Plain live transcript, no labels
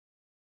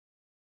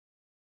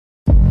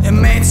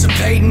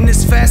Emancipating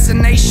this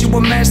fascination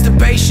with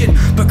masturbation.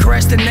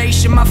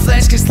 Procrastination, my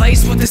flesh gets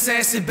laced with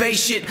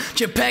exacerbation.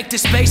 Jetpack to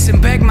space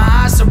and back, my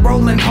eyes are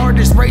rolling hard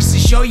as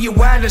races. Show you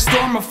how to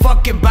storm a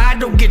fucking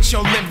bottle, get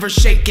your liver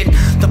shaking.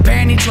 The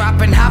panty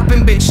dropping,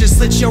 hopping bitches,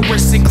 slit your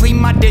wrists and clean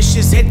my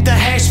dishes. Hit the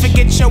hash,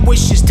 forget your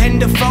wishes,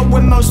 tend to foe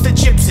with most of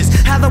gypsies.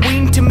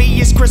 Halloween to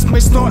me is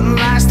Christmas, snorting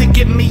lines to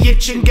get me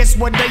itching. Guess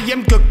what I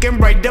am cooking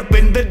right up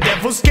in the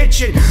devil's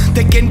kitchen.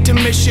 Thick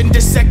intermission,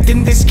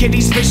 dissecting this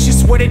kitty's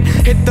vicious with it.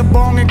 Hit the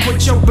bong and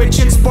quit your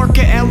bitchin', spark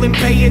a L and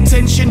pay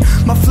attention.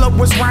 My flow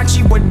was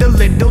raunchy with a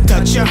little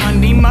touch of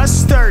honey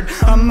mustard.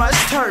 A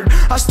must hurt,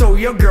 I stole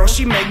your girl,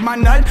 she made my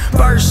nut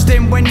burst.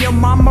 And when your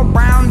mom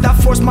around, I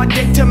forced my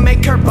dick to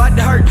make her butt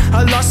hurt.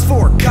 I lust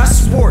for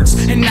cuss words,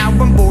 and now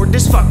I'm bored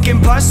this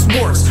fucking bus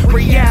wars.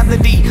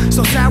 Reality,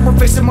 so sour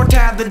face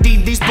immortality.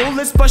 These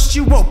bullets bust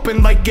you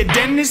open like a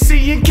dentist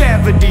seeing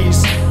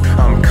cavities.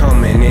 I'm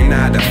coming in,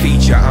 I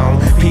defeat your own.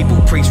 People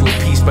preach with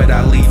peace, but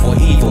I leave where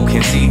evil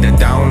can see the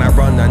dawn. I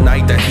run the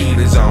night, the heat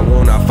is on.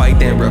 Wanna fight,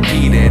 then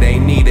repeat it,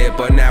 ain't needed.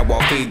 But now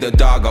I'll feed the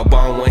dog a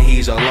bone when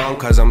he's alone.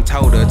 Cause I'm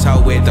toe to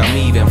toe with him,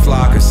 even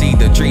flaw. Can see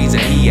the trees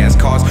that he has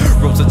caused.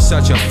 Rules are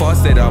such a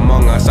fuss that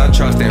among us I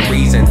trust and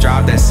reason.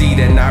 Drop that seed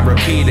and I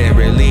repeat it,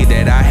 really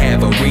that I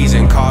have a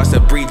reason. Cause to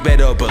breathe,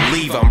 better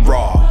believe I'm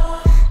raw.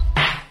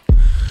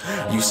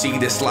 You see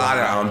this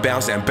slaughter, I'm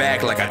bouncing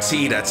back like a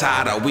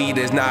teeter-totter. Weed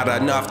is not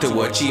enough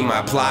to achieve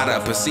my plotter.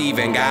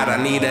 Perceiving God,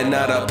 I need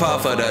another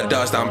puff of the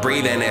dust I'm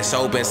breathing. It's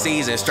open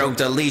season, stroke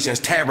the lesions,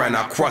 tearing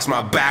across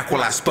my back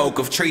while I spoke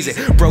of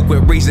treason. Broke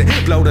with reason,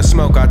 blow the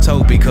smoke I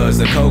told because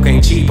the coke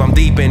ain't cheap. I'm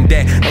deep in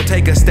debt, don't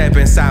take a step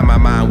inside my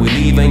mind. We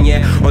leaving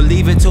yet, or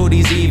leave it to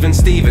these even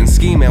Stevens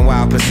scheming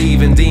while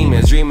perceiving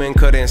demons. Dreaming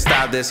couldn't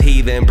stop this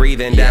heathen,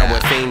 breathing down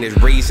with fiendish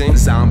reason.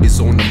 Zombies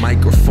on the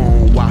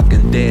microphone,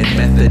 walking dead,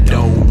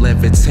 methadone,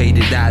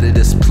 levitated out of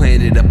this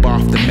planet up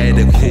off the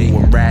medical.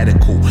 I'm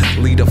radical,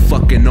 lead a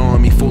fucking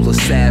army full of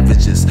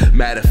savages.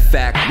 Matter of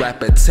fact,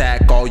 rap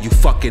attack all you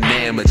fucking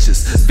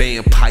amateurs.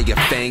 Vampire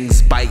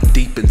fangs bite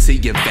deep into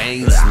your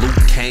veins.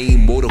 Luke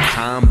Kane, Mortal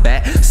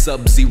Kombat,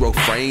 Sub-Zero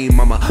frame.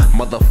 I'm a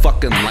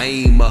motherfucking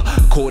lame,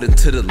 according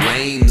to the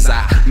lames.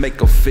 I make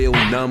them feel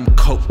numb,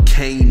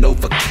 cocaine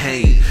over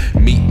cane.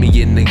 Meet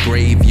me in the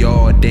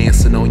graveyard,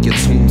 dancing on your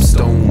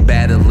tombstone,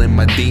 battling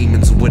my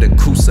demons with a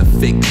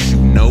crucifix, you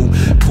know.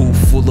 Pool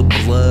full of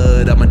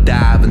blood, I'ma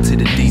dive into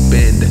the deep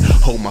end.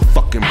 Hold my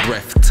fucking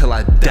breath till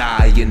I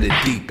die in the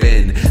deep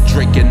end.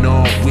 Drinking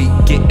all week,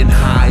 getting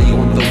high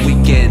on the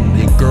weekend.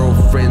 Your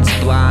girlfriend's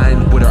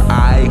blind with her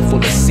eye full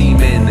of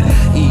semen.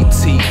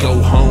 E.T. go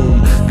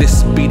home,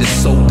 this beat is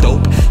so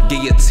dope.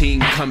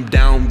 Guillotine come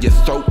down your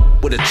throat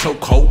with a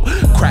chokehold.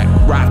 Crack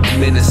rock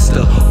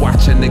minister,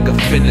 watch a nigga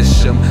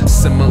finish him.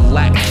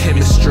 Similac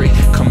chemistry,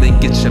 come and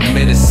get your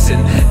medicine.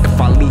 If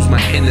I lose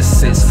my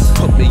innocence,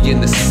 put me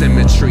in the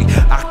cemetery.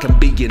 I can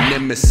be your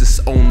nemesis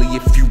only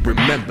if you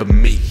remember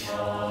me.